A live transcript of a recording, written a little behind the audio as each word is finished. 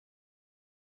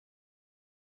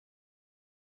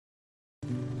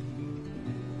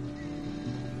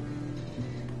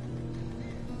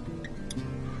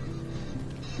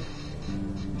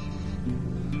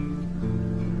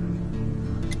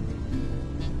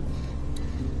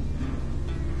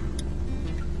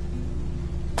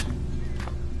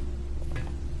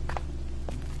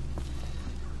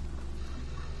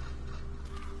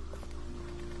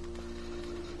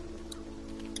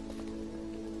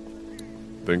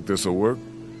Think this'll work?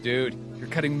 Dude, you're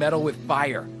cutting metal with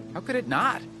fire. How could it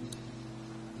not?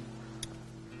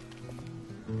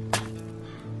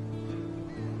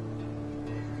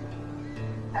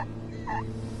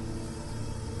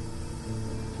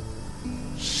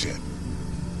 Shit.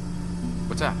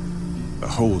 What's that? The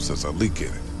hose has a leak in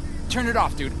it. Turn it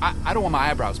off, dude. I don't want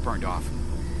my eyebrows burned off.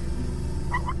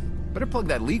 Better plug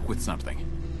that leak with something.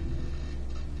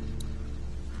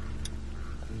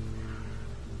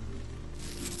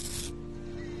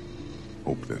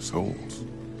 Hope this holds.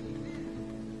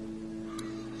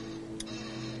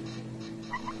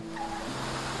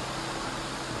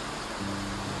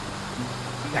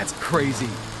 That's crazy.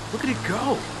 Look at it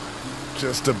go.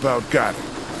 Just about got it.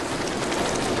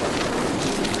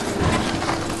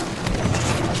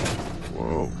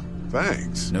 Whoa,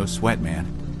 thanks. No sweat,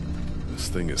 man. This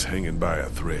thing is hanging by a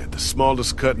thread. The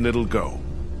smallest cut and it'll go.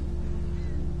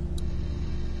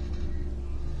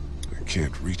 I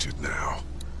can't reach it now.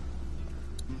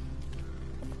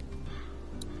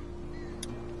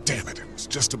 Damn it, it was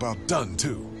just about done,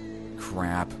 too.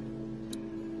 Crap.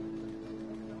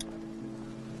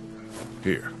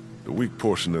 Here, the weak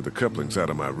portion of the coupling's out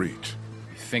of my reach.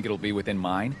 You think it'll be within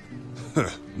mine?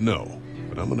 No,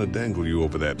 but I'm gonna dangle you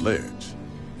over that ledge.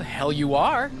 The hell you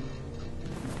are?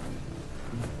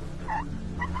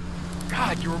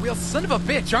 God, you're a real son of a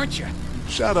bitch, aren't you?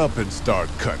 Shut up and start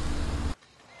cutting.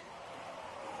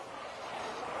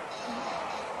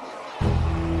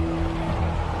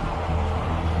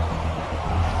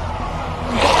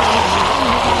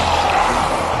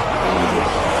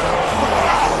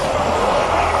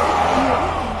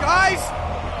 Guys!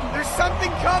 There's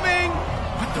something coming!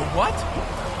 What the what?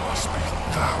 There must be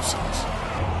thousands.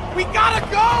 We gotta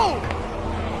go!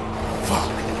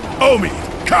 Fuck. Omi!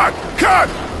 Cut! Cut!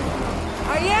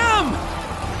 I am!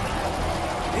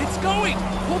 It's going!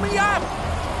 Pull me up!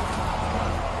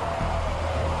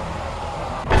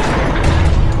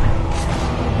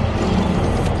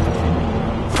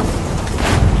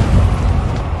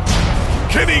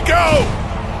 Can he go?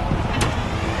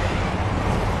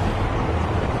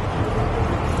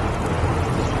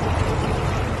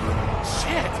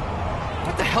 Shit!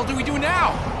 What the hell do we do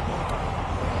now?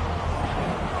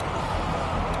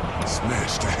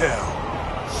 Smash to hell.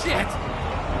 Shit!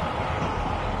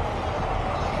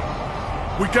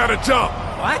 We gotta jump!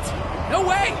 What? No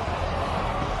way!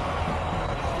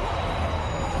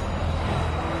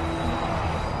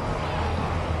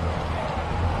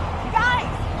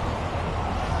 Guys!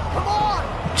 Come on!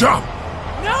 Jump!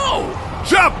 No!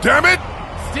 Jump, damn it!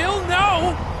 Still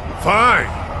no! Fine.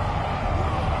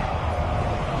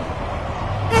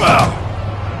 Ugh.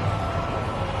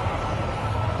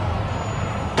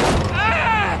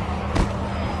 Ah!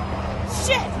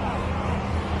 Shit!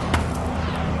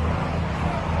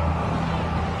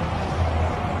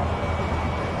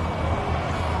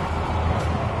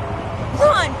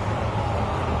 Run!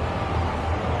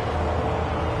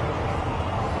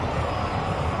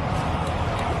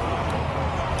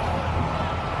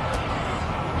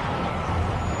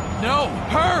 No!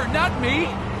 Her, not me!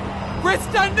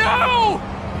 Krista, no!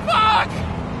 Fuck!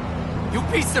 You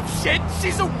piece of shit!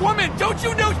 She's a woman! Don't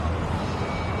you know?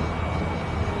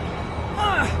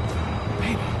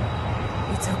 Baby.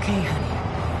 It's okay, honey.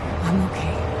 I'm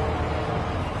okay.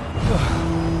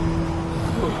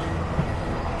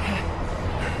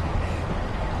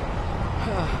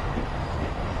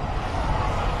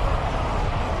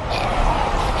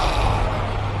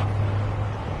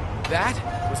 That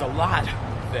was a lot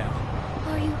of them.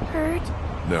 Are you hurt?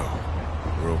 No,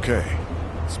 we're okay.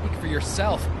 Speak for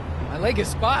yourself. My leg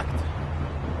is fucked.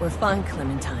 We're fine,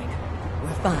 Clementine.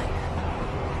 We're fine.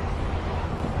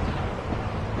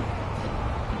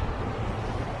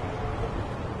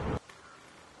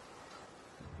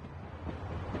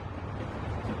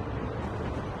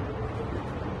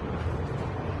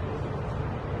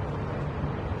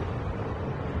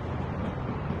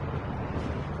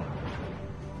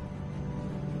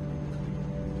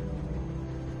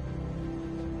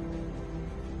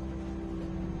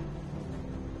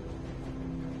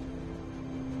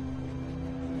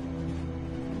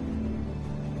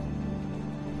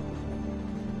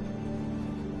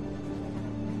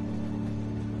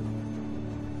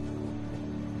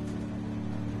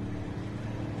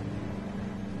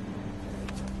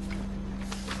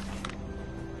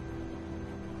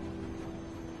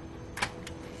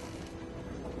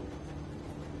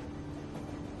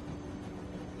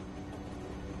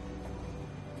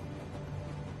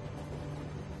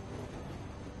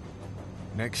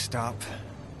 Next stop,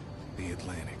 the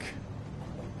Atlantic.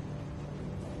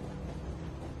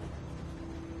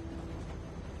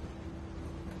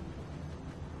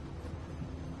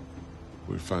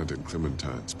 We're finding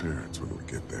Clementine's parents when we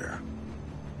get there.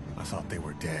 I thought they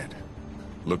were dead.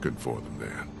 Looking for them,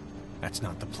 then. That's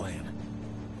not the plan.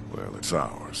 Well, it's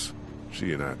ours.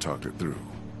 She and I talked it through.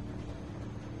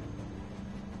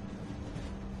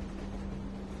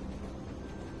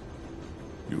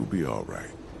 You'll be all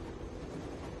right.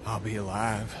 I'll be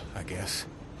alive, I guess.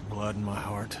 Blood in my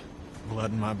heart.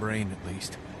 Blood in my brain, at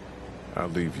least. I'll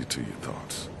leave you to your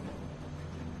thoughts.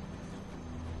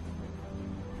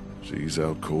 She's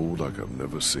out cold like I've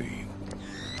never seen.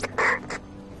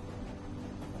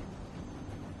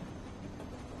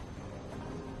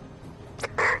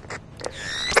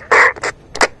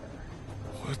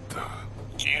 What the?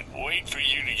 Can't wait for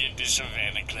you to get to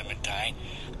Savannah, Clementine.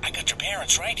 I got your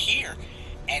parents right here.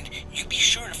 And you be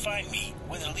sure to find me,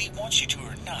 whether Lee wants you to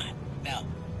or not. Now,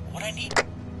 what I need...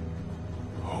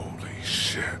 Holy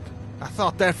shit. I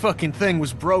thought that fucking thing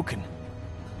was broken.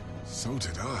 So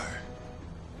did I.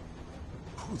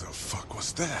 Who the fuck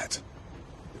was that?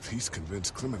 If he's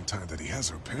convinced Clementine that he has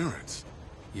her parents...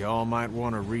 Y'all might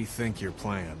want to rethink your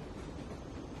plan.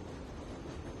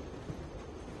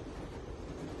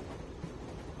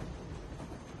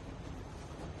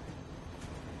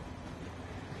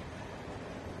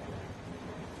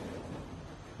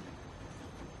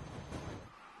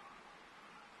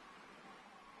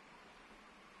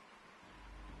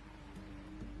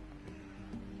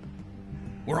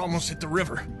 We're almost at the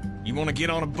river. You want to get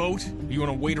on a boat, or you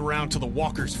want to wait around till the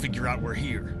walkers figure out we're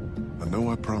here? I know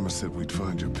I promised that we'd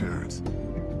find your parents,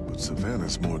 but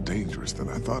Savannah's more dangerous than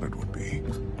I thought it would be.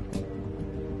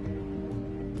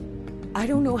 I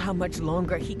don't know how much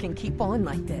longer he can keep on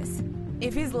like this.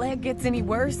 If his leg gets any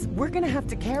worse, we're gonna have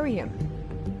to carry him.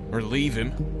 Or leave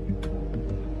him?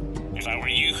 If I were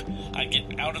you, I'd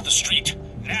get out of the street,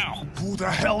 now! Who the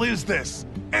hell is this?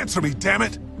 Answer me, damn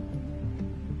it!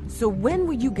 So when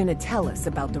were you gonna tell us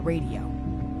about the radio?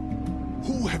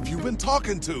 Who have you been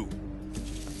talking to?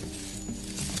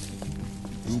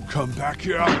 You come back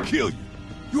here, I'll kill you.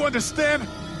 You understand?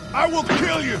 I will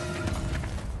kill you!